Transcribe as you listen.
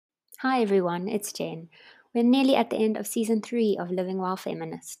Hi everyone, it's Jen. We're nearly at the end of season 3 of Living While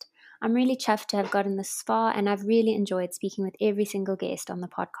Feminist. I'm really chuffed to have gotten this far, and I've really enjoyed speaking with every single guest on the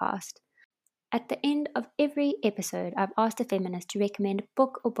podcast. At the end of every episode, I've asked a feminist to recommend a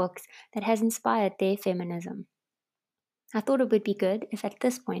book or books that has inspired their feminism. I thought it would be good if at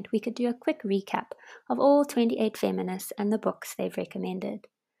this point we could do a quick recap of all 28 feminists and the books they've recommended.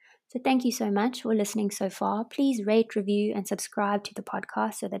 So thank you so much for listening so far. Please rate, review, and subscribe to the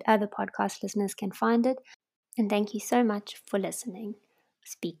podcast so that other podcast listeners can find it. And thank you so much for listening.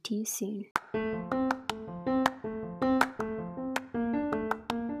 Speak to you soon.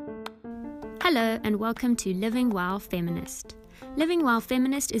 Hello, and welcome to Living While Feminist. Living While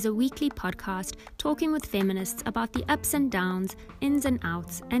Feminist is a weekly podcast talking with feminists about the ups and downs, ins and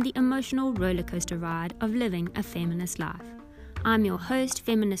outs, and the emotional rollercoaster ride of living a feminist life. I'm your host,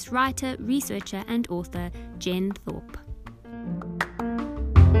 feminist writer, researcher, and author, Jen Thorpe.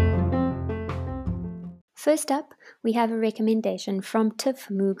 First up, we have a recommendation from Tiff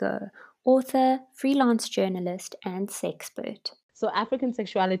Mugo, author, freelance journalist, and sexpert. So African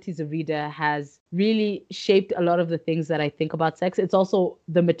Sexuality as a Reader has really shaped a lot of the things that I think about sex. It's also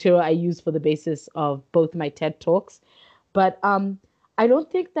the material I use for the basis of both my TED Talks. But I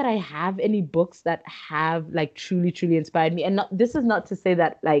don't think that I have any books that have truly, truly inspired me. And this is not to say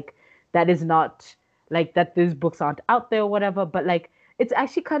that that is not that these books aren't out there or whatever, but it's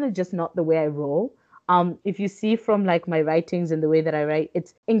actually kind of just not the way I roll. If you see from my writings and the way that I write,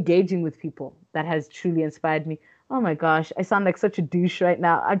 it's engaging with people that has truly inspired me. Oh my gosh, I sound like such a douche right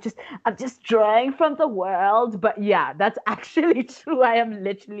now. I'm just drawing from the world. But yeah, that's actually true. I am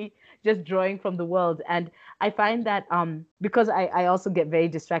literally just drawing from the world. And I find that because I also get very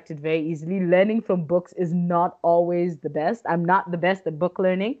distracted very easily, learning from books is not always the best. I'm not the best at book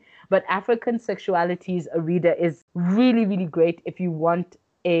learning, but African Sexuality as a Reader is really, really great if you want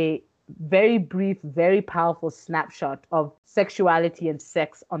a very brief, very powerful snapshot of sexuality and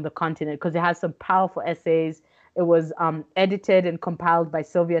sex on the continent, because it has some powerful essays. It was edited and compiled by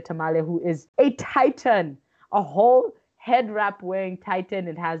Sylvia Tamale, who is a titan, a whole head wrap wearing titan.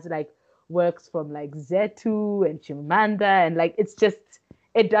 It has works from Zetu and Chimamanda, and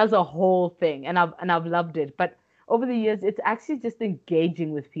it does a whole thing, and I've loved it. But over the years, it's actually just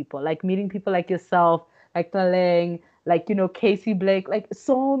engaging with people, meeting people like yourself, like Taleng, Casey Blake,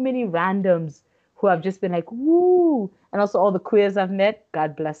 so many randoms who have just been woo, and also all the queers I've met,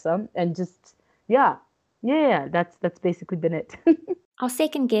 God bless them, and just yeah, that's basically been it. Our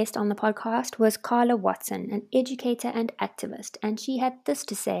second guest on the podcast was Carla Watson, an educator and activist, and she had this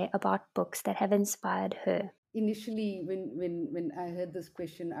to say about books that have inspired her. Initially, when I heard this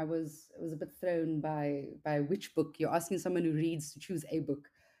question, I was a bit thrown by which book. You're asking someone who reads to choose a book.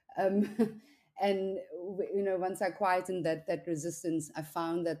 And once I quietened that resistance, I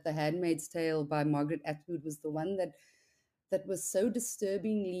found that The Handmaid's Tale by Margaret Atwood was the one that was so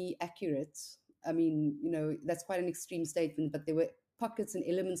disturbingly accurate. I mean, that's quite an extreme statement, but there were pockets and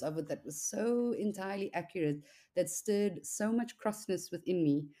elements of it that was so entirely accurate, that stirred so much crossness within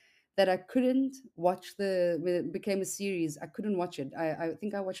me, that I couldn't watch when it became a series. I couldn't watch it. I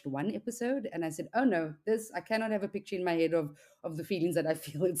think I watched one episode and I said, oh no, I cannot have a picture in my head of the feelings that I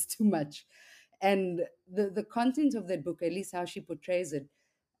feel. It's too much. And the content of that book, at least how she portrays it,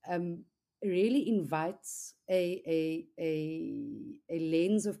 really invites a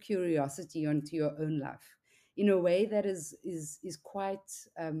lens of curiosity onto your own life in a way that is quite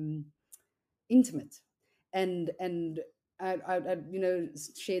intimate. And I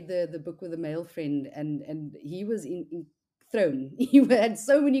shared the book with a male friend, and he was thrown. He had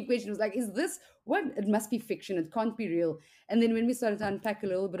so many questions, is this what? It must be fiction, it can't be real. And then when we started to unpack a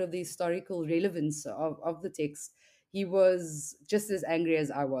little bit of the historical relevance of the text, he was just as angry as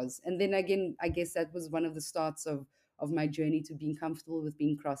I was. And then again, I guess that was one of the starts of my journey to being comfortable with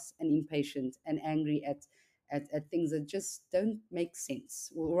being cross and impatient and angry at things that just don't make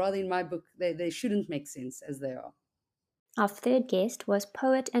sense. Or rather, in my book, they shouldn't make sense as they are. Our third guest was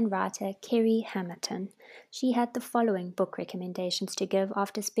poet and writer Kerry Hamilton. She had the following book recommendations to give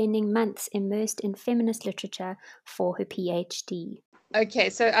after spending months immersed in feminist literature for her PhD. Okay,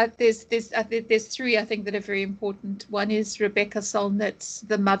 so there's three I think that are very important. One is Rebecca Solnit's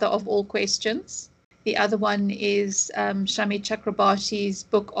The Mother of All Questions. The other one is Shami Chakrabarty's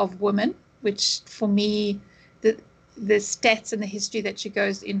Book of Women, which for me, the stats and the history that she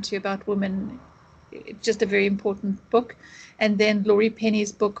goes into about women, just a very important book. And then Laurie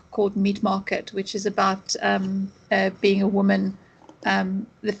Penny's book called Meat Market, which is about being a woman,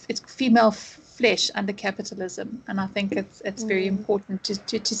 it's female flesh under capitalism. And I think it's very important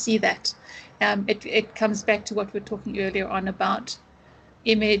to see that. It comes back to what we were talking earlier on about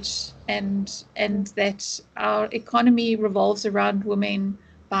image, and that our economy revolves around women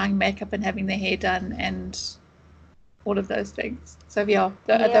buying makeup and having their hair done and all of those things. So yeah,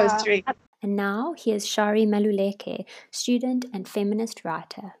 those three. And now here's Shari Maluleke, student and feminist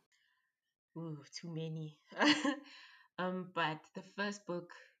writer. Ooh, too many. But the first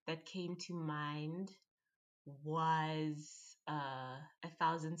book that came to mind was A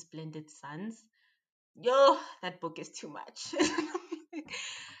Thousand Splendid Suns. Yo, that book is too much.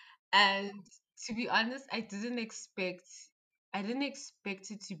 And to be honest, I didn't expect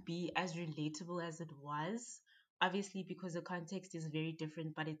it to be as relatable as it was. Obviously, because the context is very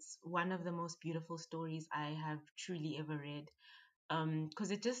different, but it's one of the most beautiful stories I have truly ever read.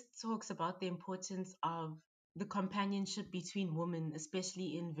 Because it just talks about the importance of the companionship between women,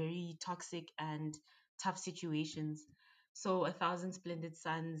 especially in very toxic and tough situations. So, A Thousand Splendid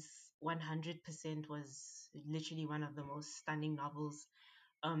Suns 100% was literally one of the most stunning novels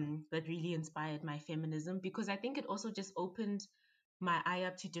that really inspired my feminism, because I think it also just opened my eye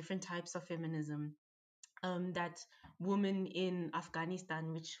up to different types of feminism. That women in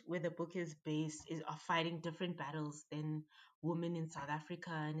Afghanistan, which where the book is based, are fighting different battles than women in South Africa,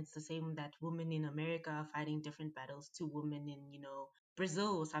 and it's the same that women in America are fighting different battles to women in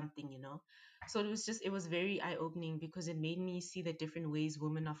Brazil or something. So it was very eye opening, because it made me see the different ways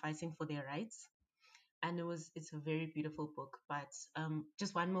women are fighting for their rights, and it's a very beautiful book. But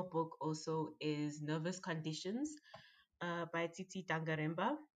just one more book also is Nervous Conditions by Titi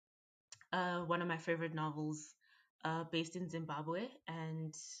Dangaremba, one of my favorite novels, based in Zimbabwe.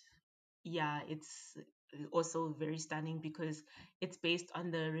 And yeah, it's also very stunning because it's based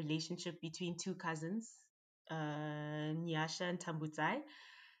on the relationship between two cousins, Nyasha and Tambudzai.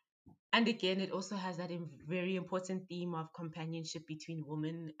 And again, it also has that very important theme of companionship between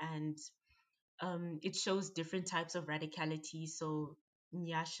women, and it shows different types of radicality. So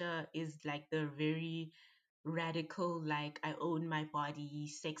Nyasha is like the very radical, like I own my body,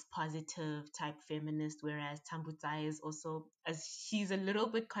 sex positive type feminist, whereas Tambudzai is also, as she's a little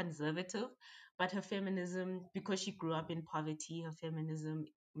bit conservative, but her feminism, because she grew up in poverty, her feminism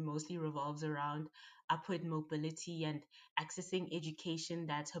mostly revolves around upward mobility and accessing education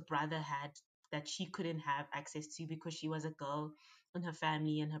that her brother had, that she couldn't have access to because she was a girl in her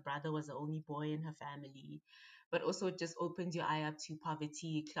family and her brother was the only boy in her family. But also it just opens your eye up to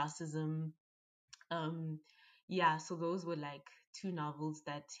poverty, classism. um yeah, so those were like two novels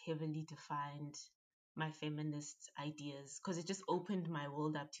that heavily defined my feminist ideas, because it just opened my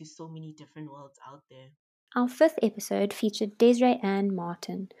world up to so many different worlds out there. Our fifth episode featured Desiree Ann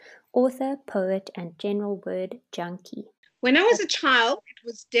Martin, author, poet, and general word junkie. When I was a child, it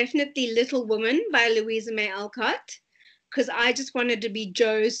was definitely Little Woman by Louisa May Alcott, because I just wanted to be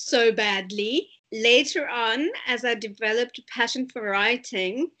Jo so badly. Later on, as I developed a passion for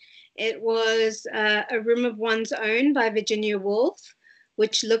writing, it was A Room of One's Own by Virginia Woolf,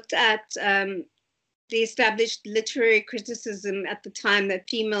 which looked at the established literary criticism at the time that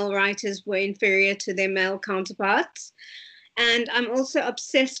female writers were inferior to their male counterparts. And I'm also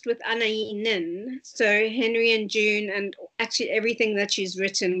obsessed with Anaïs Nin. So Henry and June, and actually everything that she's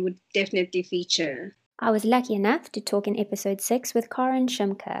written would definitely feature. I was lucky enough to talk in episode 6 with Karen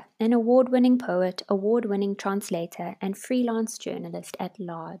Shimker, an award-winning poet, award-winning translator, and freelance journalist at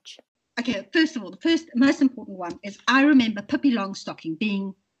large. Okay, first of all, the most important one is I remember Pippi Longstocking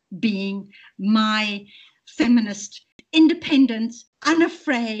being my feminist, independent,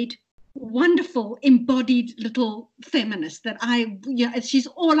 unafraid, wonderful, embodied little feminist that she's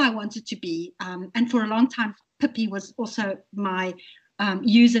all I wanted to be. And for a long time, Pippi was also my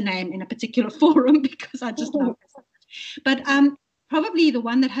username in a particular forum because I just love her so much. But probably the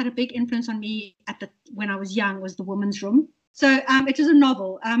one that had a big influence on me when I was young was The Woman's Room. So it is a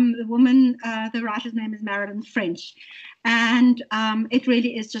novel. The writer's name is Marilyn French. And it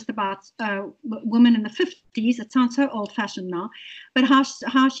really is just about women in the 50s. It sounds so old-fashioned now, but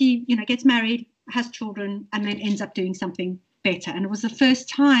how she gets married, has children, and then ends up doing something better. And it was the first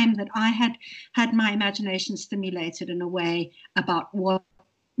time that I had my imagination stimulated in a way about what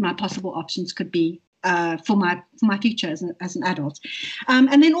my possible options could be for my future as an adult.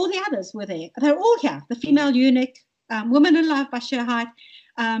 And then all the others were there. They're all here. The Female Eunuch, Woman in Love by Sherhite.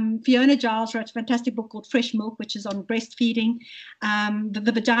 Fiona Giles wrote a fantastic book called Fresh Milk, which is on breastfeeding.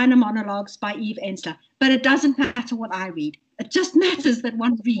 The Vagina Monologues by Eve Ensler. But it doesn't matter what I read. It just matters that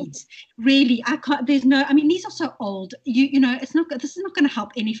one reads. Really, I can't. There's no. I mean, these are so old. It's not. This is not going to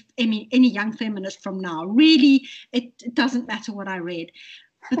help any young feminist from now. Really, it doesn't matter what I read.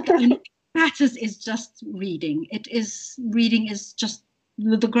 But the only thing that matters is just reading. Reading is just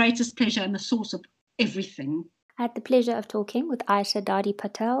the greatest pleasure and the source of everything. I had the pleasure of talking with Aisha Dadi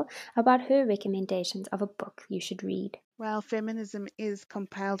Patel about her recommendations of a book you should read. Well, feminism is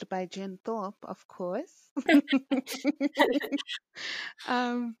compiled by Jen Thorpe, of course.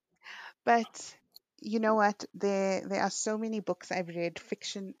 But you know what? There are so many books I've read,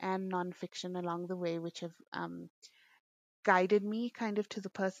 fiction and non-fiction, along the way, which have guided me kind of to the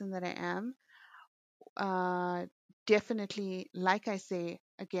person that I am. Definitely, like I say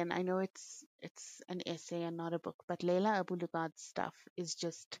again, I know it's an essay and not a book, but Leila Abulugad's stuff is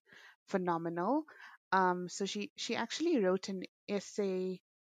just phenomenal. So she actually wrote an essay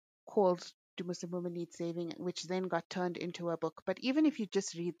called "Do Muslim Women Need Saving," which then got turned into a book. But even if you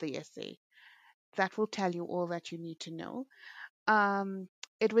just read the essay, that will tell you all that you need to know.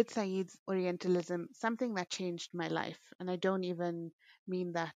 Edward Said's Orientalism, something that changed my life, and I don't even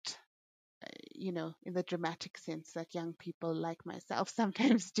mean that in the dramatic sense that young people like myself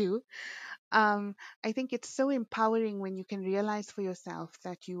sometimes do. I think it's so empowering when you can realize for yourself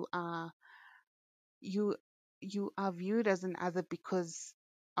that you you are viewed as an other because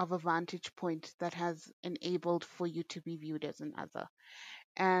of a vantage point that has enabled for you to be viewed as an other.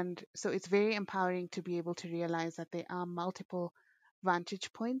 And so it's very empowering to be able to realize that there are multiple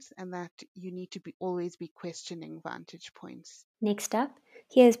vantage points and that you need to be always be questioning vantage points. Next up,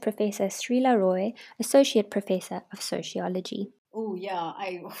 here's Professor Srila Roy, Associate Professor of Sociology. Oh, yeah.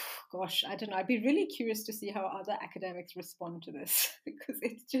 Gosh, I don't know. I'd be really curious to see how other academics respond to this because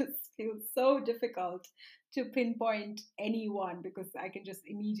it just feels so difficult to pinpoint anyone because I can just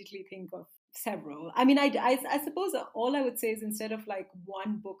immediately think of several. I mean, I suppose all I would say is instead of like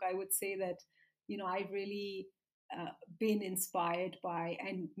one book, I would say that, I've really been inspired by,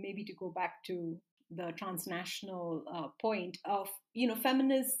 and maybe to go back to the transnational point of,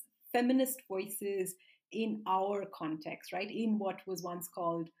 feminist voices in our context, right? In what was once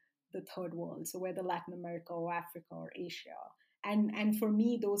called the third world, so whether Latin America or Africa or Asia. And for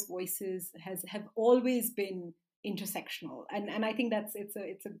me, those voices have always been intersectional. And I think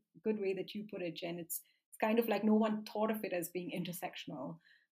it's a good way that you put it, Jen. It's kind of like no one thought of it as being intersectional,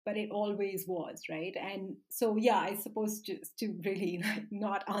 but it always was, right? And so, yeah, I suppose just to really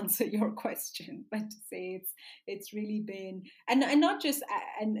not answer your question, but to say it's really been, and not just,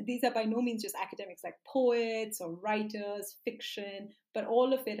 and these are by no means just academics, like poets or writers, fiction, but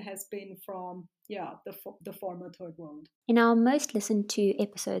all of it has been from, the former third world. In our most listened to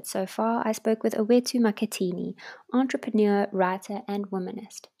episode so far, I spoke with Owetu Makatini, entrepreneur, writer, and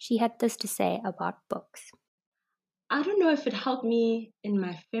womanist. She had this to say about books. I don't know if it helped me in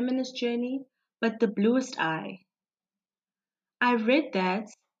my feminist journey, but The Bluest Eye. I read that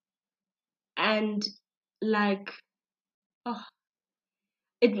and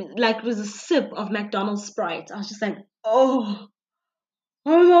it was a sip of McDonald's Sprite. I was just like, oh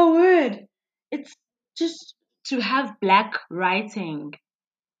my word. It's just to have Black writing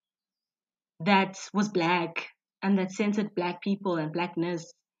that was Black and that centered Black people and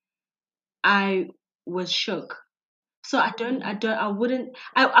Blackness. I was shook. So I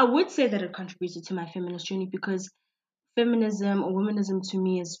would say that it contributed to my feminist journey because feminism or womanism to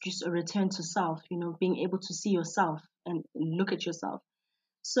me is just a return to self, being able to see yourself and look at yourself.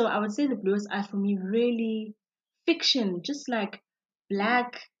 So I would say The Bluest Eye for me really fiction, just like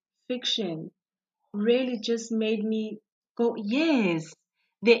Black fiction, really just made me go, yes,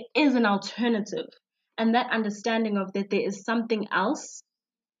 there is an alternative. And that understanding of that there is something else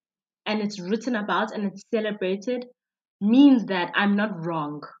and it's written about and it's celebrated means that I'm not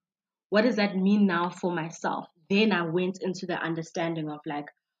wrong. What does that mean now for myself? Then I went into the understanding of like,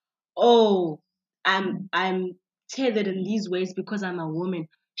 oh, I'm tethered in these ways because I'm a woman,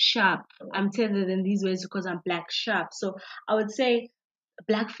 sharp. I'm tethered in these ways because I'm Black, sharp. So I would say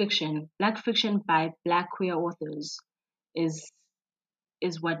Black fiction by Black queer authors is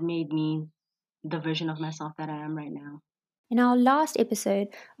what made me the version of myself that I am right now. In our last episode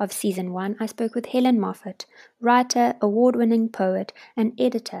of Season 1, I spoke with Helen Moffat, writer, award-winning poet, and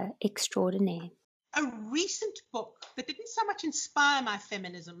editor extraordinaire. A recent book that didn't so much inspire my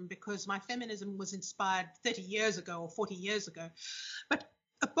feminism, because my feminism was inspired 30 years ago or 40 years ago, but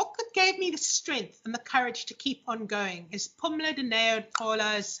a book that gave me the strength and the courage to keep on going is Pumla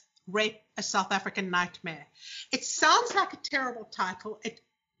Dineo-Xola's Rape, a South African Nightmare. It sounds like a terrible title. It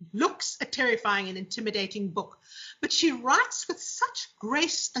looks a terrifying and intimidating book, but she writes with such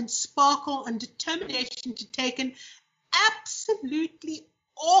grace and sparkle and determination to take an absolutely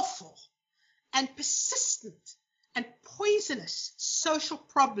awful and persistent and poisonous social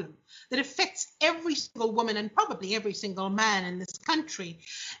problem that affects every single woman and probably every single man in this country.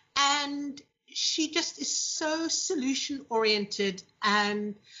 And she just is so solution oriented,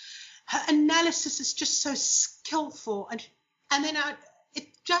 and her analysis is just so skillful, and then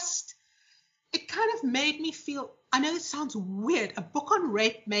it kind of made me feel, I know it sounds weird, a book on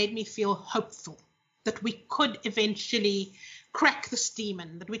rape made me feel hopeful that we could eventually crack this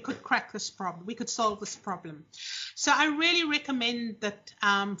demon, that we could crack this problem, we could solve this problem. So I really recommend that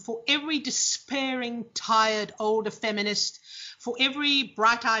for every despairing, tired, older feminist, for every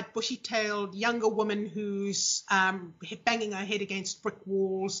bright-eyed, bushy-tailed younger woman who's banging her head against brick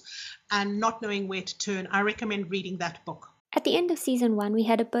walls and not knowing where to turn, I recommend reading that book. At the end of season 1, we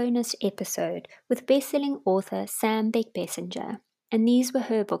had a bonus episode with best-selling author Sam Beck-Bessinger, and these were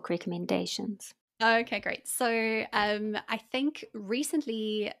her book recommendations. Okay, great. So I think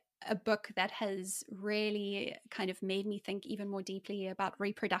recently a book that has really kind of made me think even more deeply about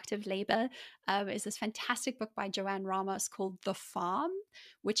reproductive labor is this fantastic book by Joanne Ramos called The Farm,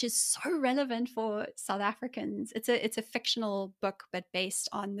 which is so relevant for South Africans. It's a fictional book, but based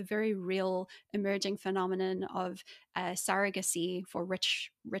on the very real emerging phenomenon of surrogacy for rich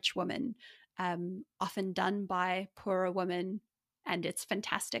women, often done by poorer women. And it's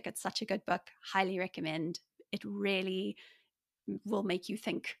fantastic. It's such a good book. Highly recommend. It really will make you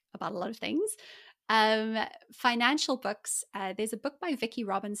think about a lot of things. Financial books. There's a book by Vicki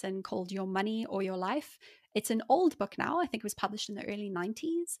Robinson called Your Money or Your Life. It's an old book now. I think it was published in the early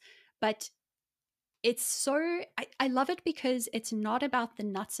 90s. But it's so, I love it because it's not about the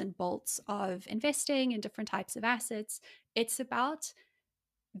nuts and bolts of investing in different types of assets. It's about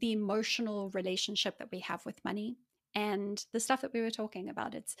the emotional relationship that we have with money and the stuff that we were talking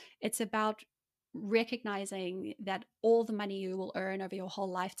about. It's about recognizing that all the money you will earn over your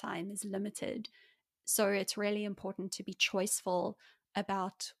whole lifetime is limited. So it's really important to be choiceful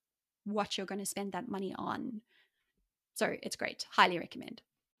about what you're going to spend that money on. So it's great. Highly recommend.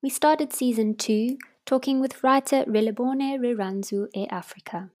 We started season 2 talking with writer Relebone Riranzu e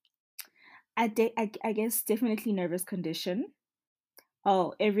Africa. I guess definitely Nervous Condition.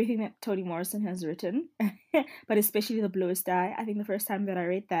 Oh, everything that Toni Morrison has written, but especially The Bluest Eye. I think the first time that I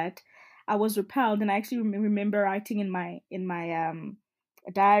read that, I was repelled, and I actually remember writing in my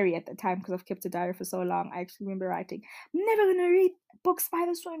diary at the time, because I've kept a diary for so long. I actually remember writing, I'm never gonna read books by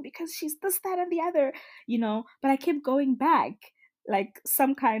this woman because she's this, that, and the other, But I kept going back, like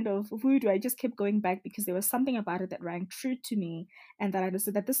some kind of voodoo. I just kept going back because there was something about it that rang true to me, and that I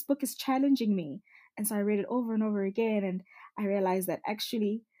understood that this book is challenging me. And so I read it over and over again, and I realized that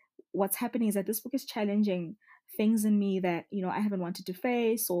actually what's happening is that this book is challenging things in me that, I haven't wanted to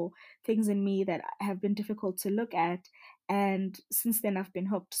face, or things in me that have been difficult to look at. And since then I've been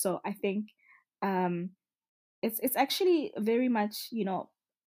hooked. So I think it's actually very much,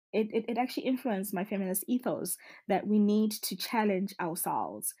 it actually influenced my feminist ethos that we need to challenge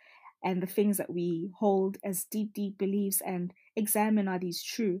ourselves and the things that we hold as deep beliefs, and examine, are these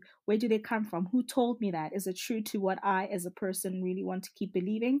true? Where do they come from? Who told me that? Is it true to what I as a person really want to keep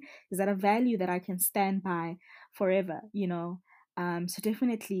believing? Is that a value that I can stand by forever? So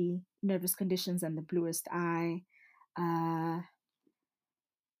definitely Nervous Conditions and The Bluest Eye. And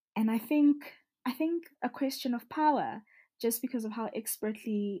I think A Question of Power, just because of how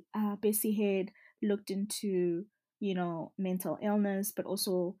expertly Bessie Head looked into, mental illness, but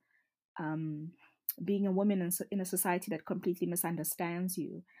also being a woman in a society that completely misunderstands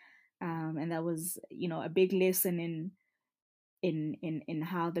you, and that was, a big lesson in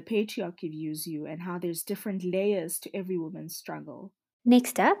how the patriarchy views you, and how there's different layers to every woman's struggle.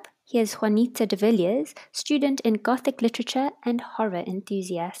 Next up, here's Juanita de Villiers, student in Gothic literature and horror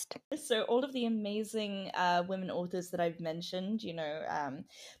enthusiast. So all of the amazing women authors that I've mentioned,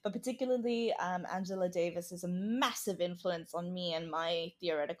 but particularly Angela Davis is a massive influence on me and my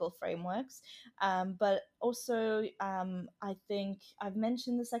theoretical frameworks. But also, I think I've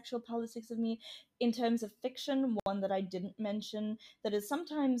mentioned The Sexual Politics of Me. In terms of fiction, one that I didn't mention that is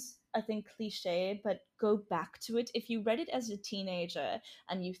sometimes, I think, cliche, but go back to it. If you read it as a teenager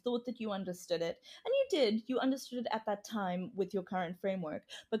and you thought that you understood it, and you understood it at that time with your current framework,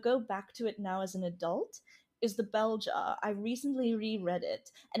 but go back to it now as an adult, is The Bell Jar. I recently reread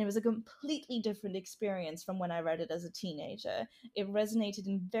it, and it was a completely different experience from when I read it as a teenager. It resonated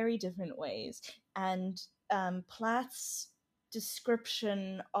in very different ways, and Plath's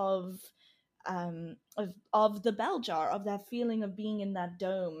description of the bell jar, of that feeling of being in that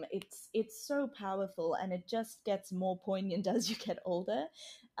dome, it's so powerful, and it just gets more poignant as you get older.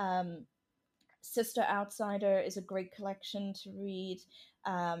 Sister Outsider is a great collection to read.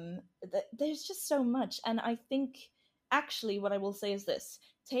 There's just so much, and I think actually what I will say is this: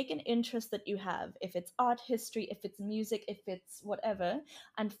 take an interest that you have, if it's art history, if it's music, if it's whatever,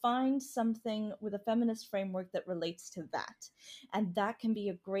 and find something with a feminist framework that relates to that. And that can be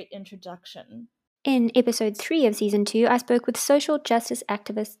a great introduction. In episode 3 of season 2, I spoke with social justice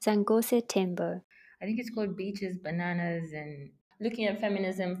activist Zangose Tembo. I think it's called Beaches, Bananas, and looking at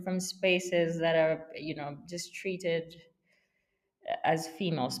feminism from spaces that are, just treated as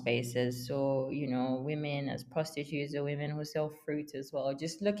female spaces. So, women as prostitutes or women who sell fruit as well.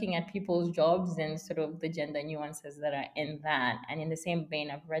 Just looking at people's jobs and sort of the gender nuances that are in that. And in the same vein,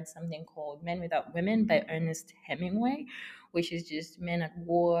 I've read something called Men Without Women by Ernest Hemingway, which is just men at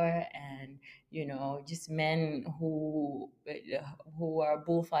war and, just men who are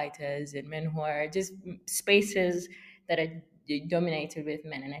bullfighters and men who are just spaces that are dominated with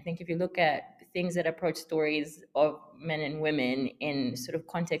men. And I think if you look at things that approach stories of men and women in sort of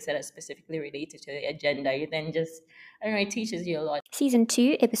contexts that are specifically related to the agenda, you then just, it teaches you a lot. Season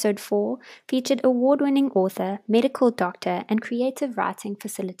 2, episode 4, featured award-winning author, medical doctor, and creative writing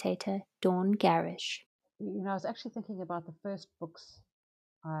facilitator, Dawn Garish. I was actually thinking about the first books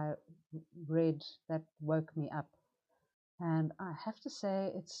I read that woke me up. And I have to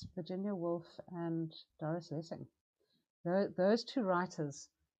say it's Virginia Woolf and Doris Lessing. Those two writers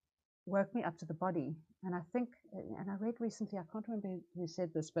woke me up to the body. And I think, and I read recently, I can't remember who said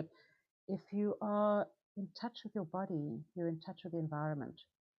this, but if you are in touch with your body, you're in touch with the environment.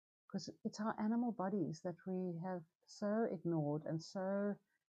 Because it's our animal bodies that we have so ignored and so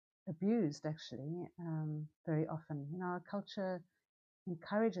abused, actually, very often. Our culture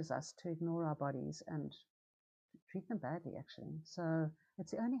encourages us to ignore our bodies and treat them badly, actually. So it's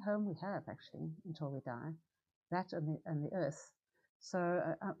the only home we have, actually, until we die, that and the earth. So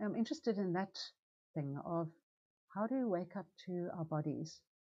I'm interested in that thing of how do we wake up to our bodies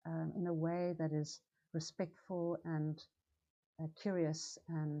in a way that is respectful and curious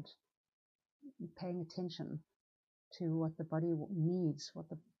and paying attention to what the body needs, what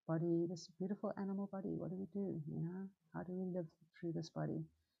the body, this beautiful animal body, what do we do, How do we live through this body?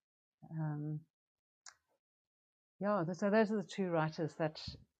 So those are the two writers that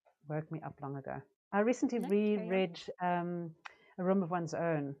woke me up long ago. I recently reread A Room of One's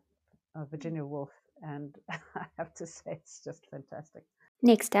Own of Virginia Woolf, and I have to say it's just fantastic.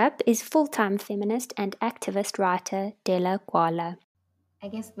 Next up is full-time feminist and activist writer Della Kuala. I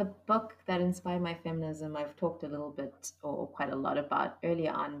guess the book that inspired my feminism, I've talked a little bit or quite a lot about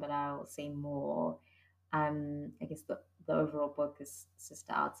earlier on, but I'll say more. I guess the overall book is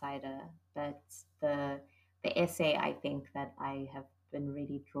Sister Outsider, but the essay I think that I have been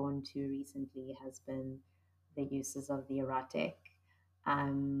really drawn to recently has been the uses of the erotic.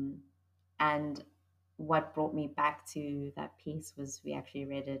 And what brought me back to that piece was we actually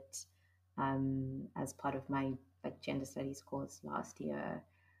read it as part of my gender studies course last year.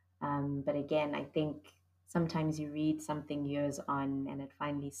 But again, I think sometimes you read something years on and it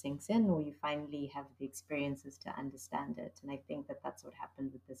finally sinks in, or you finally have the experiences to understand it. And I think that that's what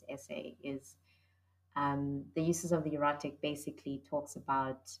happened with this essay is the uses of the erotic basically talks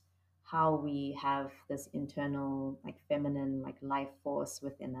about how we have this internal feminine life force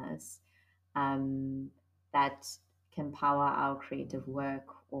within us that can power our creative work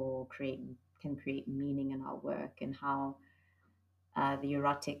or can create meaning in our work, and how the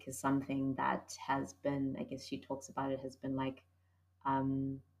erotic is something that has been, I guess she talks about it, has been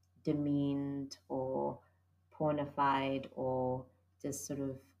demeaned or pornified or just sort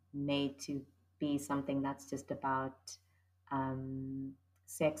of made to be something that's just about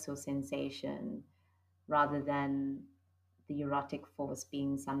sex or sensation, rather than the erotic force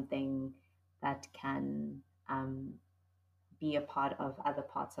being something that can be a part of other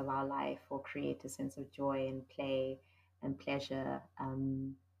parts of our life or create a sense of joy and play and pleasure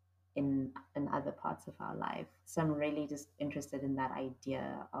in other parts of our life. So I'm really just interested in that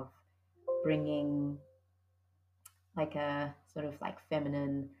idea of bringing a sort of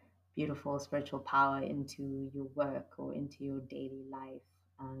feminine, beautiful spiritual power into your work or into your daily life,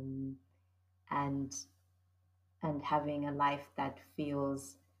 and having a life that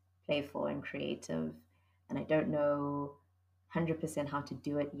feels playful and creative. And I don't know 100% how to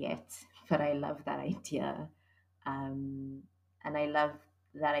do it yet, but I love that idea. And I love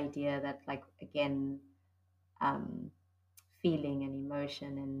that idea that again, feeling and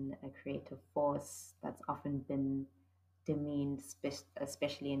emotion and a creative force that's often been demeaned,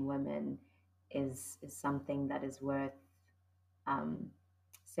 especially in women, is something that is worth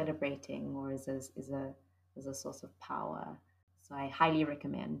celebrating, or is a source of power. So I highly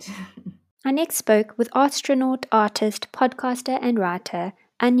recommend. I next spoke with astronaut, artist, podcaster, and writer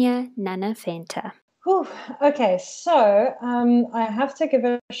Anya Nana Fenter. Whew. Okay, so I have to give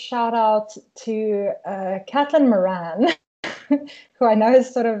a shout out to Caitlin Moran, who I know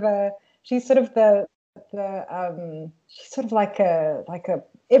is sort of she's sort of she's sort of like a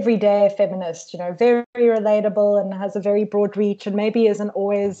everyday feminist, very relatable and has a very broad reach, and maybe isn't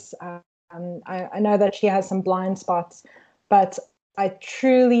always. I know that she has some blind spots, but I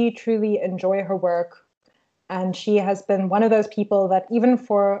truly, truly enjoy her work. And she has been one of those people that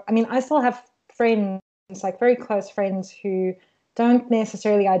I still have friends, like very close friends, who don't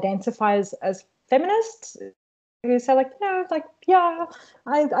necessarily identify as feminists, who say yeah,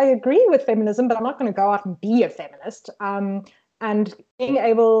 I agree with feminism, but I'm not going to go out and be a feminist. And being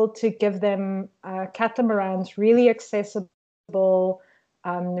able to give them Caitlin Moran's really accessible,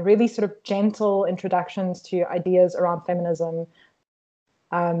 really sort of gentle introductions to ideas around feminism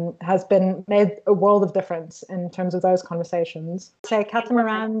has made a world of difference in terms of those conversations. Say Caitlin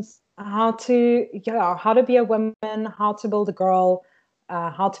Moran's how to be a woman, how to build a girl,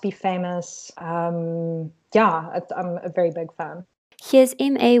 how to be famous. I'm a very big fan. Here's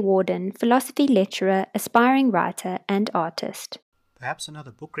M.A. Warden, philosophy lecturer, aspiring writer, and artist. Perhaps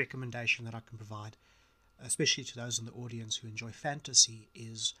another book recommendation that I can provide, especially to those in the audience who enjoy fantasy,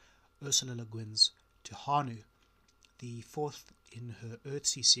 is Ursula Le Guin's Tuhanu, the fourth in her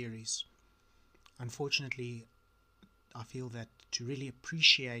Earthsea series. Unfortunately, I feel that to really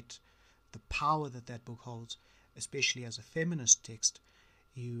appreciate the power that book holds, especially as a feminist text,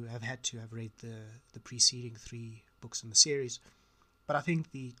 you have had to have read the preceding 3 books in the series. But I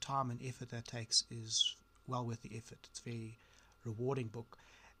think the time and effort that takes is well worth the effort. It's a very rewarding book,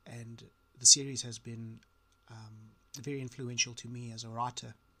 and the series has been very influential to me as a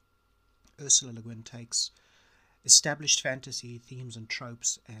writer. Ursula Le Guin takes established fantasy themes and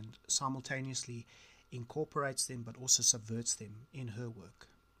tropes and simultaneously incorporates them but also subverts them in her work.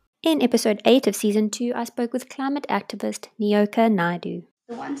 In episode 8 of season 2, I spoke with climate activist Nyoka Naidu.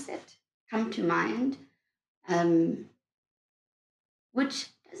 The ones that come to mind, which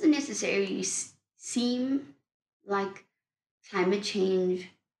doesn't necessarily seem like climate change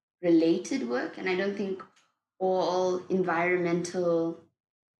related work, and I don't think all environmental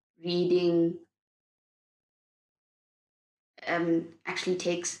reading actually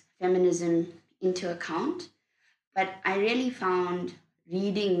takes feminism into account, but I really found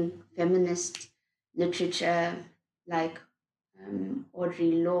reading feminist literature like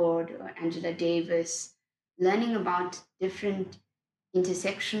Audre Lorde or Angela Davis, learning about different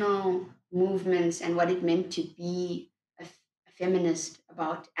intersectional movements and what it meant to be a feminist,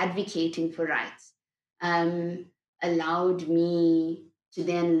 about advocating for rights, allowed me to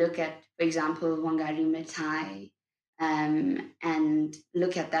then look at, for example, Wangari Maathai, and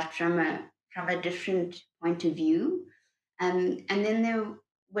look at that from a different point of view. And then there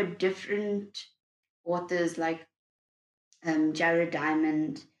were different authors like Jared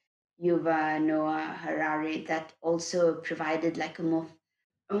Diamond, Yuval Noah Harari, that also provided like a more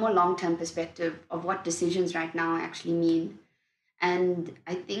long-term perspective of what decisions right now actually mean. And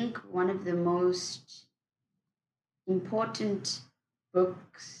I think one of the most important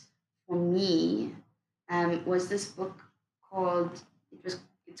books for me was this book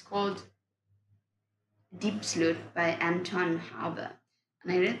it's called Diepsloot by Anton Haber.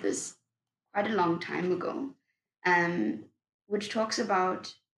 And I read this quite a long time ago, which talks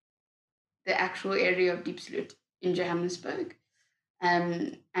about the actual area of Diepsloot in Johannesburg.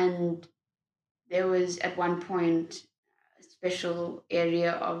 And there was at one point a special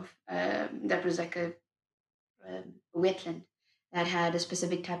area of that was like a wetland that had a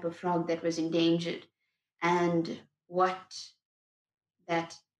specific type of frog that was endangered. And were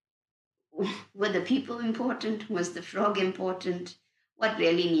the people important? Was the frog important? What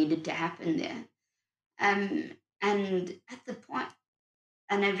really needed to happen there? And at the point,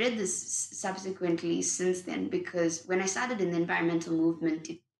 and I've read this subsequently since then, because when I started in the environmental movement,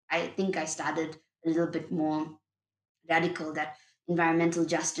 I think I started a little bit more radical, that environmental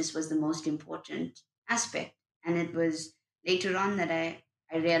justice was the most important aspect. And it was later on that I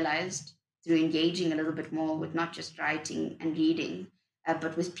realized, through engaging a little bit more with not just writing and reading,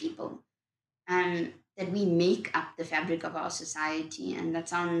 but with people, that we make up the fabric of our society. And that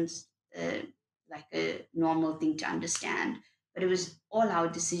sounds like a normal thing to understand, but it was all our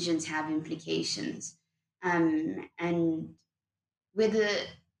decisions have implications. And whether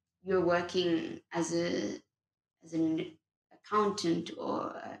you're working as an accountant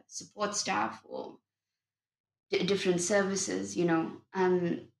or support staff or different services,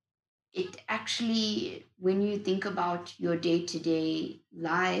 it actually, when you think about your day-to-day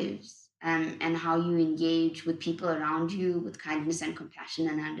lives and how you engage with people around you with kindness and compassion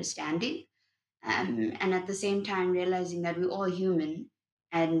and understanding, and at the same time realizing that we're all human,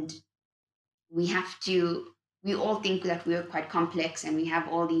 and we all think that we're quite complex and we have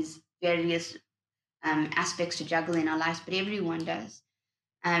all these various aspects to juggle in our lives, but everyone does.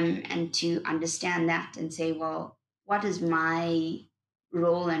 And to understand that and say, well, what is my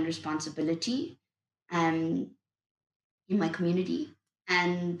role and responsibility um, in my community?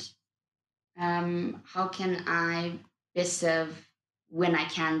 And how can I best serve when I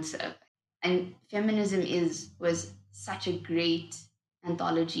can serve? And feminism was such a great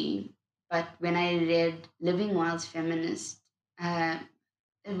anthology. But when I read Living Whilst Feminist, uh,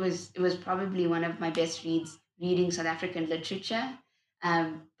 it was probably one of my best reads reading South African literature.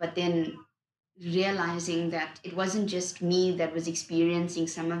 But then realizing that it wasn't just me that was experiencing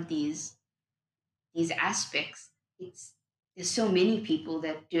some of these aspects. There's so many people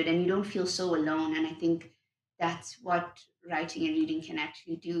that do it, and you don't feel so alone. And I think that's what writing and reading can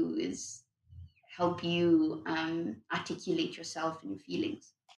actually do, is help you articulate yourself and your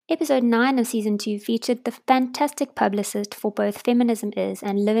feelings. Episode 9 of Season 2 featured the fantastic publicist for both Feminism Is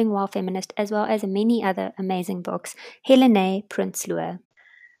and Living While Feminist, as well as many other amazing books, Helene Prinsloo.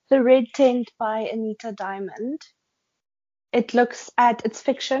 The Red Tent by Anita Diamond. It's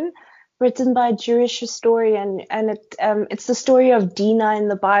fiction written by a Jewish historian, and it's the story of Dinah in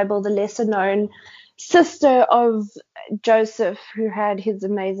the Bible, the lesser known sister of Joseph, who had his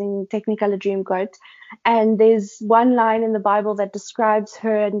amazing Technicolor Dreamcoat. And there's one line in the Bible that describes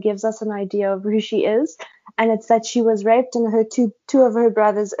her and gives us an idea of who she is, and it's that she was raped and her two of her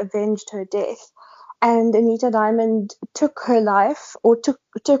brothers avenged her death. And Anita Diamond took her life, or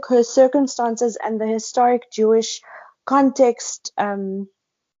took her circumstances and the historic Jewish context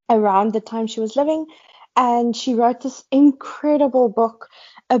around the time she was living, and she wrote this incredible book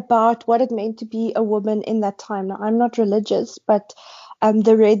about what it meant to be a woman in that time. Now, I'm not religious, but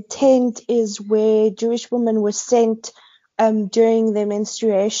the Red Tent is where Jewish women were sent during their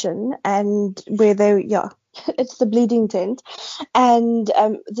menstruation, and where it's the bleeding tent. And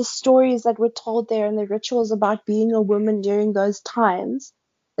the stories that were told there and the rituals about being a woman during those times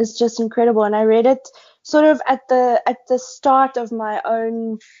is just incredible. And I read it sort of at the start of my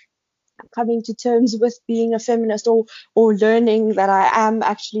own coming to terms with being a feminist, or learning that I am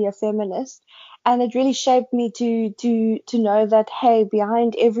actually a feminist. And it really shaped me to know that, hey,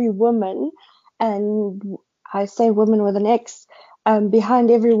 behind every woman, and I say woman with an X, behind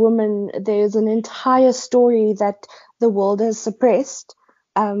every woman there's an entire story that the world has suppressed,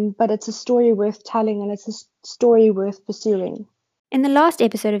 but it's a story worth telling, and it's a story worth pursuing. In the last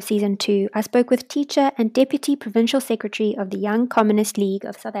episode of Season 2, I spoke with teacher and Deputy Provincial Secretary of the Young Communist League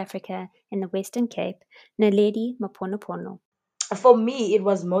of South Africa in the Western Cape, Naledi Maponopono. For me, it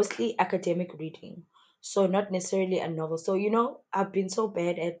was mostly academic reading, so not necessarily a novel. So, I've been so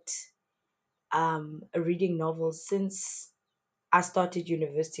bad at reading novels since I started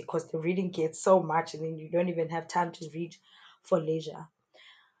university, because the reading gets so much and then you don't even have time to read for leisure.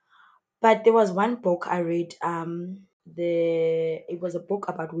 But there was one book I read. It was a book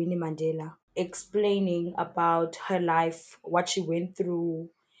about Winnie Mandela, explaining about her life, what she went through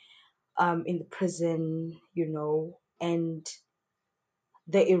in the prison, and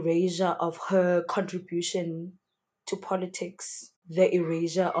the erasure of her contribution to politics, the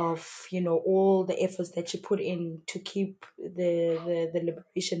erasure of all the efforts that she put in to keep the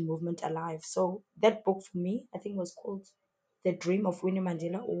liberation movement alive. So that book for me, I think, was called The Dream of Winnie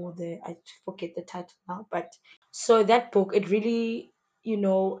Mandela, or I forget the title now. But so that book, it really,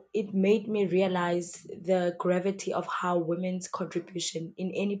 it made me realize the gravity of how women's contribution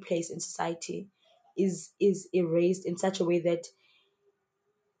in any place in society is erased in such a way that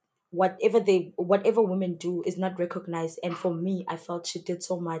whatever women do is not recognized. And for me, I felt she did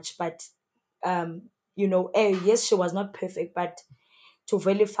so much. But yes, she was not perfect, but to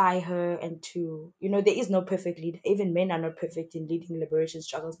vilify her, and to there is no perfect leader. Even men are not perfect in leading liberation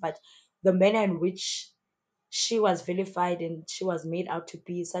struggles, but the manner in which she was vilified and she was made out to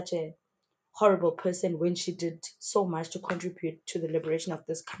be such a horrible person, when she did so much to contribute to the liberation of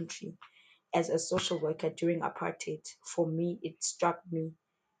this country as a social worker during apartheid, for me, it struck me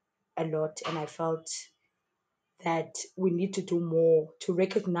a lot. And I felt that we need to do more to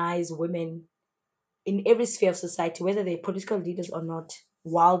recognize women in every sphere of society, whether they're political leaders or not,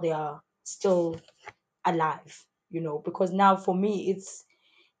 while they are still alive, because now for me it's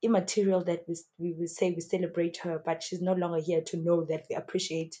immaterial that we will say we celebrate her, but she's no longer here to know that we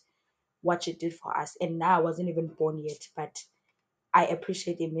appreciate what she did for us. And now I wasn't even born yet, but I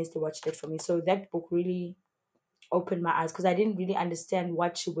appreciate immensely what she did for me. So that book really opened my eyes, because I didn't really understand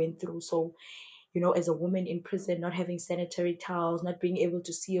what she went through. So as a woman in prison, not having sanitary towels, not being able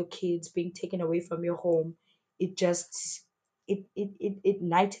to see your kids, being taken away from your home. It just it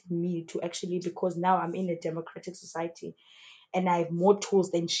ignited me to actually, because now I'm in a democratic society and I have more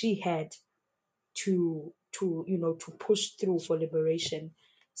tools than she had to push through for liberation.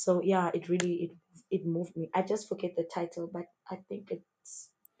 So yeah, it really it moved me. I just forget the title, but I think it's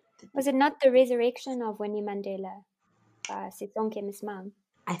Was it not The Resurrection of Winnie Mandela by Sisonke Mismam?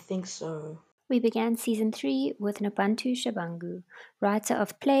 I think so. We began season 3 with Nabantu Shabangu, writer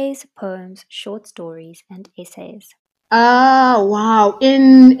of plays, poems, short stories, and essays. Wow.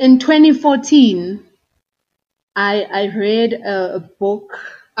 In 2014, I read a book.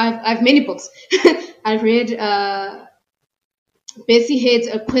 I've many books. I read Bessie Head's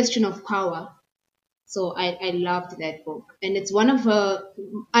A Question of Power. So I loved that book. And it's one of her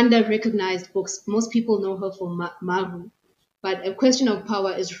under-recognized books. Most people know her for Maru. But A Question of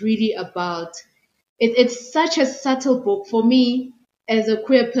Power is really about, it's such a subtle book. For me, as a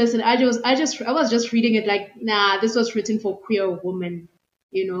queer person, I was just reading it like, nah, this was written for queer women,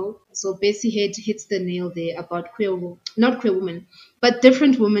 So Bessie Head hits the nail there about not queer women, but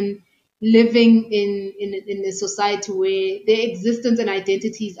different women living in a society where their existence and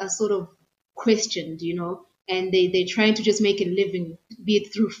identities are sort of questioned, and they're trying to just make a living, be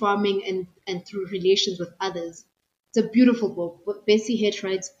it through farming and through relations with others. It's a beautiful book, but Bessie Head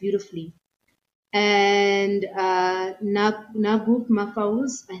writes beautifully. And Naguib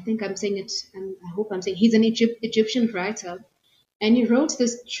Mahfouz, I think I'm saying it, I hope I'm saying, he's an Egyptian writer, and he wrote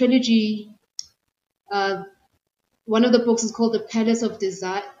this trilogy. One of the books is called The Palace of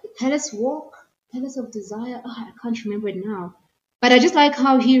Desire, Palace of Desire. Oh, I can't remember it now. But I just like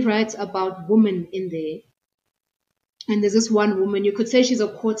how he writes about women in there. And there's this one woman, you could say she's a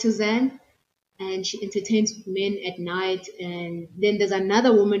courtesan, and she entertains men at night. And then there's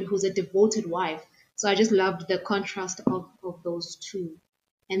another woman who's a devoted wife. So I just loved the contrast of those two.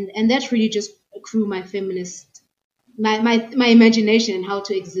 And that really just grew my feminist, my imagination and how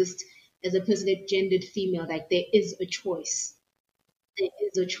to exist as a person, gendered female. Like there is a choice. There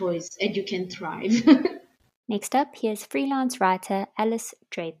is a choice and you can thrive. Next up, here's freelance writer Alice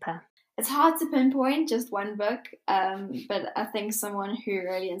Draper. It's hard to pinpoint just one book, but I think someone who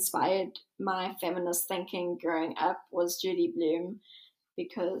really inspired my feminist thinking growing up was Judy Blume,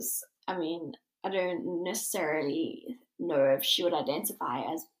 because, I don't necessarily know if she would identify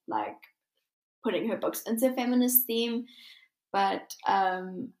as, putting her books into a feminist theme, but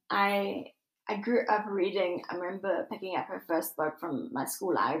I grew up reading, I remember picking up her first book from my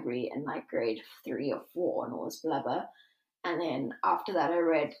school library in, grade 3 or 4, and it was Blubber. And then after that, I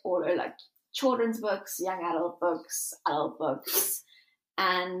read all her children's books, young adult books,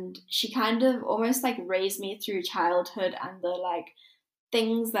 and she kind of almost raised me through childhood and the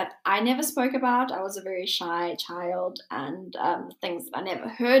things that I never spoke about. I was a very shy child, and things that I never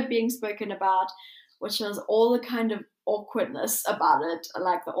heard being spoken about, which was all the kind of awkwardness about it,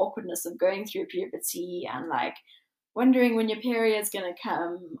 the awkwardness of going through puberty and wondering when your period's gonna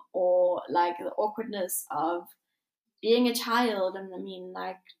come, or the awkwardness of being a child, and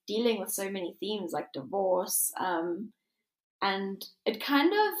dealing with so many themes like divorce, and it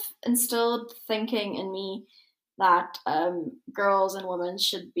kind of instilled thinking in me that girls and women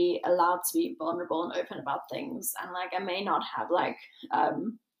should be allowed to be vulnerable and open about things. And I may not have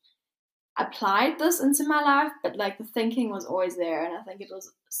applied this into my life, but the thinking was always there, and I think it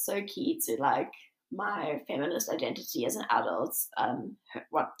was so key to my feminist identity as an adult,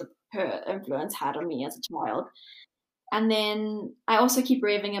 what her influence had on me as a child. And then I also keep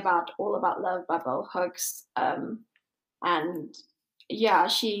raving about All About Love by Bell Hooks. And yeah,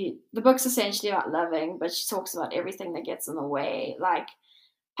 the book's essentially about loving, but she talks about everything that gets in the way,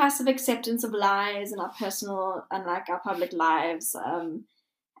 passive acceptance of lies in our personal and our public lives,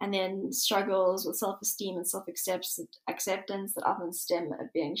 and then struggles with self-esteem and self-acceptance that often stem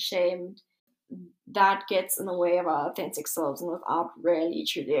at being shamed. That gets in the way of our authentic selves, and without really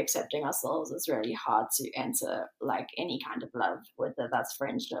truly accepting ourselves, it's really hard to enter any kind of love, whether that's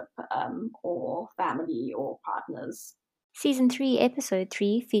friendship or family or partners. Season 3, Episode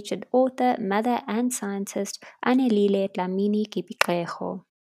 3 featured author, mother, and scientist Anelile Dlamini Kipikrejo.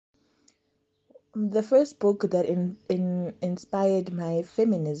 The first book that inspired my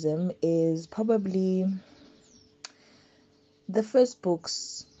feminism is probably the first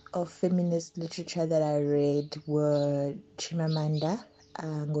books of feminist literature that I read were Chimamanda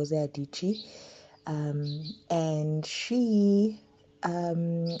Ngozi Adichie, and she,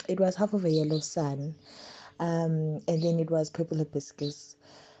 it was Half of a Yellow Sun, and then it was Purple Hibiscus.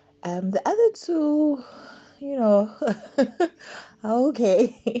 The other two, you know,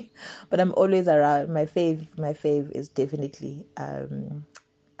 okay. But I'm always around. My fave is definitely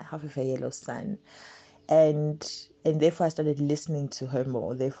Half of a Yellow Sun. And therefore I started listening to her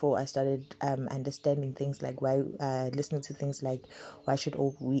more. Therefore I started understanding things like why listening to things like why should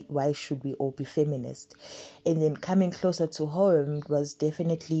we all be feminist. And then coming closer to home was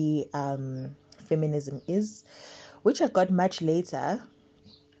definitely Feminism Is, which I got much later.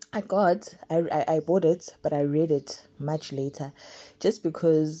 I bought it, but I read it much later, just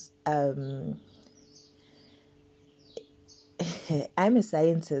because I'm a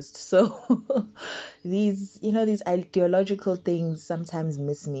scientist, so these ideological things sometimes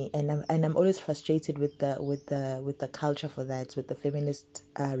miss me, and I'm always frustrated with the culture for that, with the feminist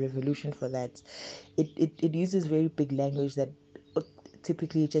revolution for that. It uses very big language that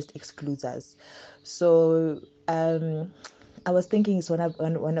typically just excludes us. So I was thinking it's going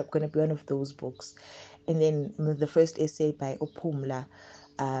to be one of those books, and then the first essay by Opumla,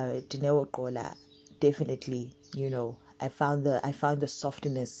 Dineo Qola, definitely, I found the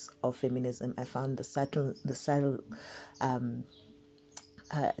softness of feminism. I found the subtle um,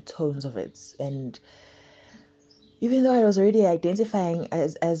 tones of it. And even though I was already identifying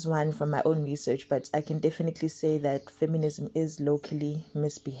as one from my own research, but I can definitely say that feminism is locally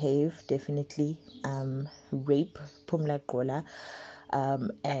misbehave, definitely rape, Pumla Gola,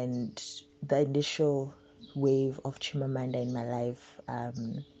 and the initial wave of Chimamanda in my life,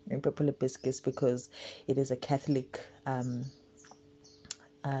 and Purple Hibiscus, because it is a Catholic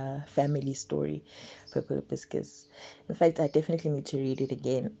family story, Purple Hibiscus. In fact, I definitely need to read it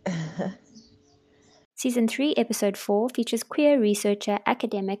again. Season 3, Episode 4 features queer researcher,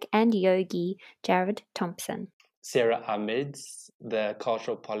 academic, and yogi Jared Thompson. Sarah Ahmed's The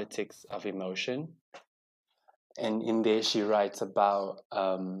Cultural Politics of Emotion. And in there she writes about,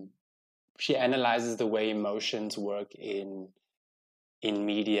 she analyzes the way emotions work in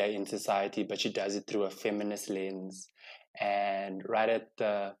media, in society, but she does it through a feminist lens. And right at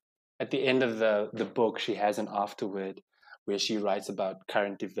the end of the book, she has an afterword where she writes about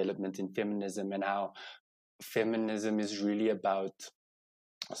current development in feminism and how feminism is really about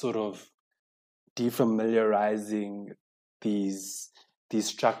sort of defamiliarizing these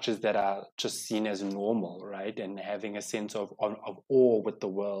structures that are just seen as normal, right? And having a sense of awe with the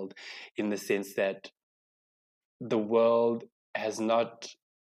world, in the sense that the world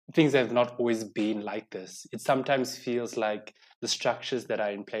things have not always been like this. It sometimes feels like the structures that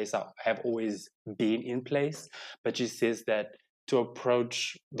are in place have always been in place, but she says that to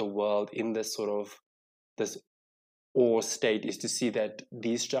approach the world in this sort of this awe state is to see that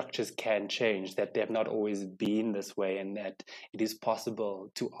these structures can change, that they have not always been this way, and that it is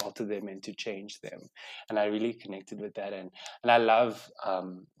possible to alter them and to change them. And I really connected with that, and I love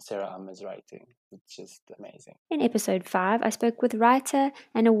Sarah Ahmed's writing. It's just amazing. In Episode 5, I spoke with writer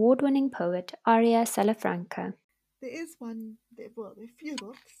and award-winning poet Aria Salafranca. There are a few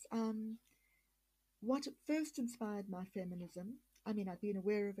books. What first inspired my feminism, I mean, I'd been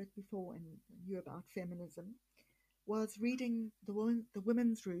aware of it before and knew about feminism, was reading The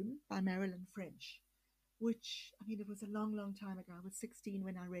Women's Room by Marilyn French, which, I mean, it was a long, long time ago. I was 16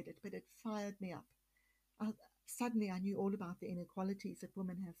 when I read it, but it fired me up. Suddenly I knew all about the inequalities that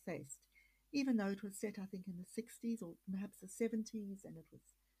women have faced, even though it was set, I think, in the 60s or perhaps the 70s, and it was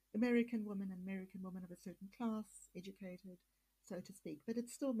American women of a certain class, educated, so to speak. But it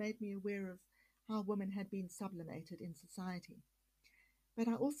still made me aware of how women had been sublimated in society. But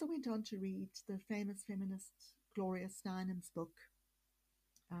I also went on to read the famous feminist Gloria Steinem's book,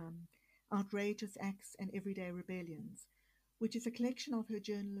 Outrageous Acts and Everyday Rebellions, which is a collection of her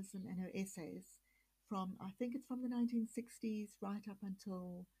journalism and her essays from, I think it's from the 1960s right up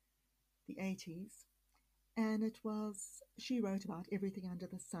until the 80s. And she wrote about everything under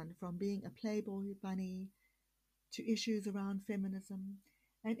the sun, from being a Playboy bunny to issues around feminism.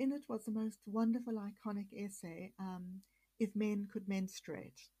 And in it was the most wonderful, iconic essay, If Men Could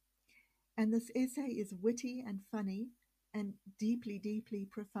Menstruate. And this essay is witty and funny and deeply, deeply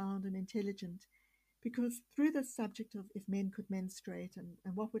profound and intelligent, because through the subject of if men could menstruate and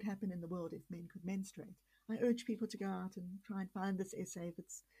what would happen in the world if men could menstruate, I urge people to go out and try and find this essay if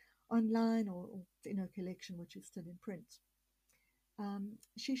it's online or in a collection which is still in print.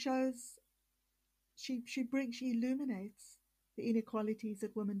 She illuminates the inequalities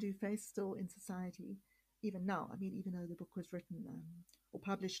that women do face still in society, even now. I mean, even though the book was written or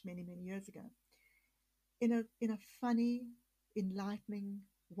published many, many years ago, in a funny, enlightening,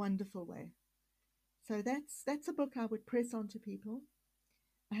 wonderful way. So that's a book I would press on to people.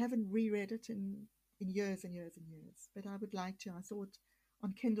 I haven't reread it in years and years and years, but I would like to. I saw it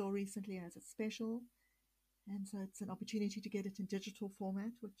on Kindle recently as a special, And so it's an opportunity to get it in digital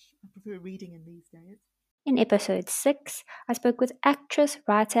format, which I prefer reading in these days. In episode 6, I spoke with actress,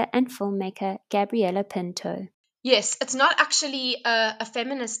 writer, and filmmaker Gabriela Pinto. Yes, it's not actually a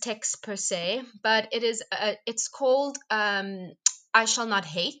feminist text per se, but it's called I Shall Not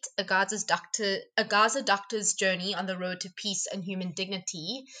Hate, a Gaza doctor's journey on the road to peace and human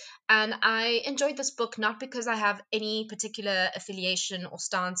dignity. And I enjoyed this book not because I have any particular affiliation or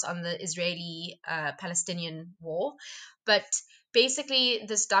stance on the Israeli-Palestinian war, but basically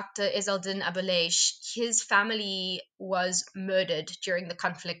this doctor, Ezeldin Abuleish, his family was murdered during the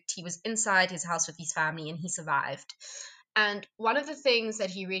conflict. He was inside his house with his family and he survived. And one of the things that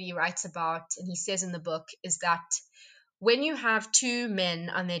he really writes about, and he says in the book, is that when you have two men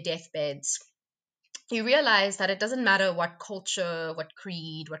on their deathbeds, you realize that it doesn't matter what culture, what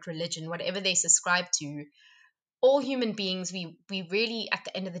creed, what religion, whatever they subscribe to, all human beings, we really, at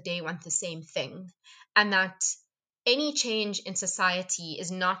the end of the day, want the same thing. And that any change in society is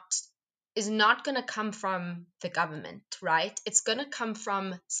not going to come from the government, right? It's going to come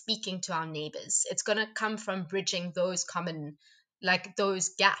from speaking to our neighbors. It's going to come from bridging those common, like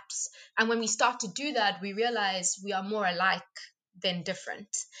those gaps. And when we start to do that, we realize we are more alike than different.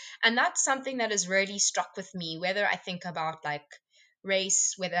 And that's something that has really struck with me, whether I think about like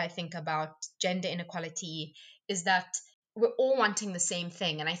race, whether I think about gender inequality, is that we're all wanting the same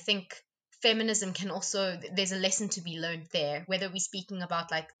thing. And I think feminism can also, there's a lesson to be learned there, whether we're speaking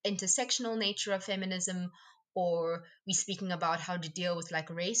about like intersectional nature of feminism or we're speaking about how to deal with like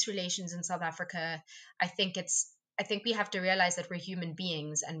race relations in South Africa. I think we have to realize that we're human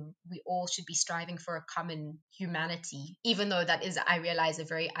beings and we all should be striving for a common humanity, even though that is, I realize, a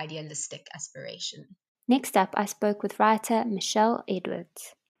very idealistic aspiration. Next up, I spoke with writer Michelle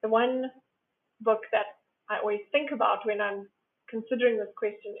Edwards. The one book that I always think about when I'm considering this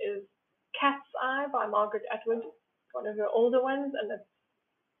question is Cat's Eye by Margaret Atwood, one of her older ones, and it's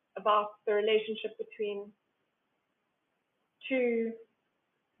about the relationship between two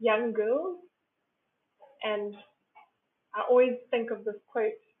young girls. And I always think of this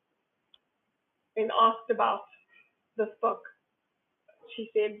quote when asked about this book. She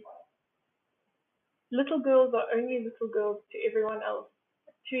said, "Little girls are only little girls to everyone else.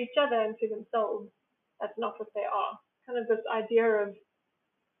 To each other and to themselves, that's not what they are." Kind of this idea of,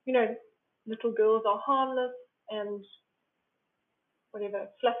 little girls are harmless and whatever,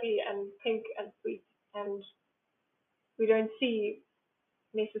 fluffy and pink and sweet, and we don't see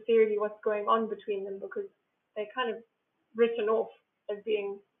necessarily what's going on between them because they're kind of written off as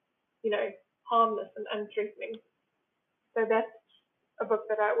being, harmless and unthreatening. So that's a book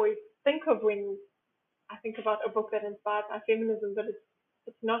that I always think of when I think about a book that inspired my feminism, but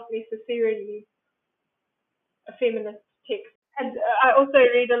it's not necessarily a feminist text. And I also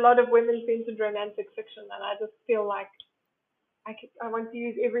read a lot of women-centered romantic fiction, and I just feel like I want to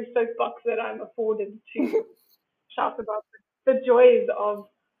use every soapbox that I'm afforded to shout about the joys of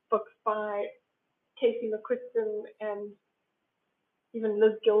books by Casey McQuiston and even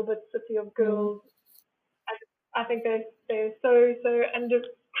Liz Gilbert's City of Girls. I think they're so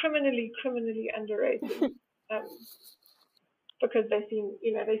criminally underrated because they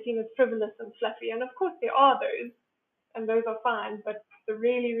seem as frivolous and fluffy, and of course there are those, and those are fine. But the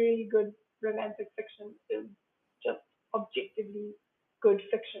really, really good romantic fiction is just objectively good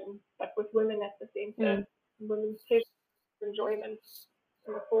fiction, but with women at the center, women's enjoyment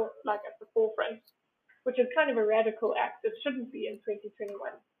at the forefront, which is kind of a radical act. It shouldn't be in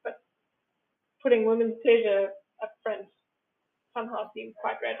 2021, but putting women's pleasure up front somehow seems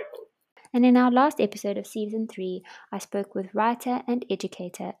quite radical. And in our last episode of Season 3, I spoke with writer and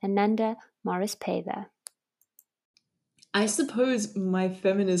educator Ananda Morris-Paver. I suppose my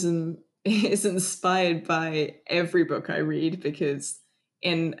feminism is inspired by every book I read, because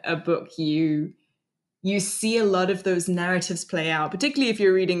in a book you see a lot of those narratives play out, particularly if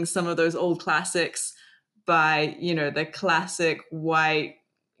you're reading some of those old classics by, the classic white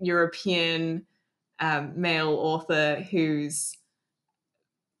European male author who's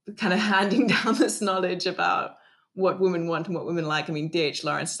kind of handing down this knowledge about what women want and what women like. I mean, D.H.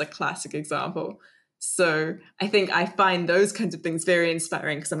 Lawrence is a classic example. So I think I find those kinds of things very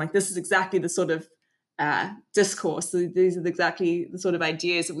inspiring, because I'm like, this is exactly the sort of discourse. These are exactly the sort of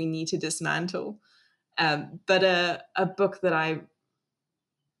ideas that we need to dismantle. But a book that I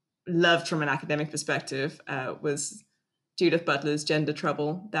loved from an academic perspective was Judith Butler's Gender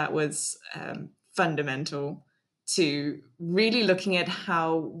Trouble. That was fundamental to really looking at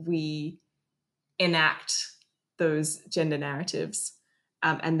how we enact those gender narratives.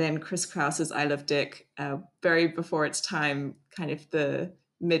 And then Chris Kraus's I Love Dick, very before its time, kind of the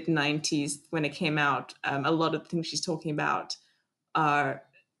mid-90s when it came out. A lot of the things she's talking about are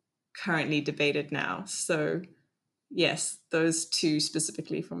currently debated now. So yes, those two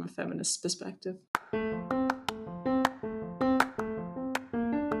specifically from a feminist perspective.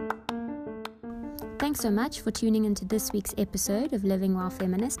 Thanks so much for tuning into this week's episode of Living While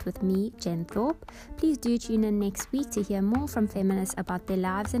Feminist with me, Jen Thorpe. Please do tune in next week to hear more from feminists about their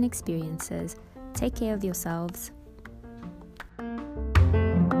lives and experiences. Take care of yourselves.